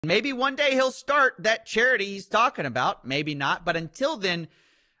Maybe one day he'll start that charity he's talking about. Maybe not. But until then,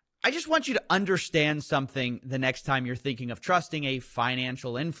 I just want you to understand something the next time you're thinking of trusting a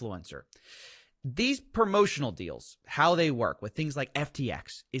financial influencer. These promotional deals, how they work with things like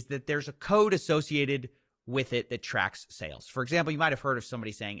FTX, is that there's a code associated with it that tracks sales. For example, you might have heard of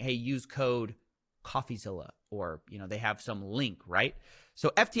somebody saying, hey, use code Coffeezilla, or, they have some link, right? So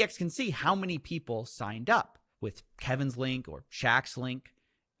FTX can see how many people signed up with Kevin's link or Shaq's link.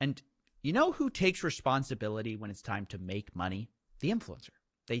 And you know who takes responsibility when it's time to make money? The influencer.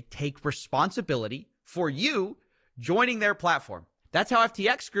 They take responsibility for you joining their platform. That's how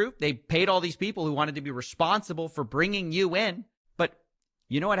FTX grew. They paid all these people who wanted to be responsible for bringing you in. But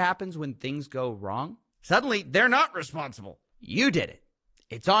you know what happens when things go wrong? Suddenly, they're not responsible. You did it.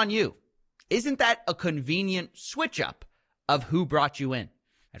 It's on you. Isn't that a convenient switch up of who brought you in?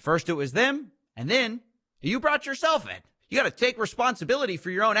 At first it was them, and then you brought yourself in. You got to take responsibility for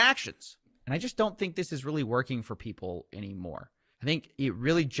your own actions. And I just don't think this is really working for people anymore. I think it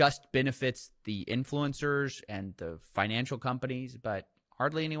really just benefits the influencers and the financial companies, but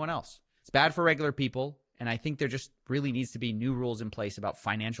hardly anyone else. It's bad for regular people, and I think there just really needs to be new rules in place about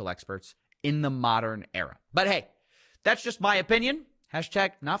financial experts in the modern era. But hey, that's just my opinion.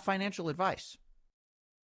 # not financial advice.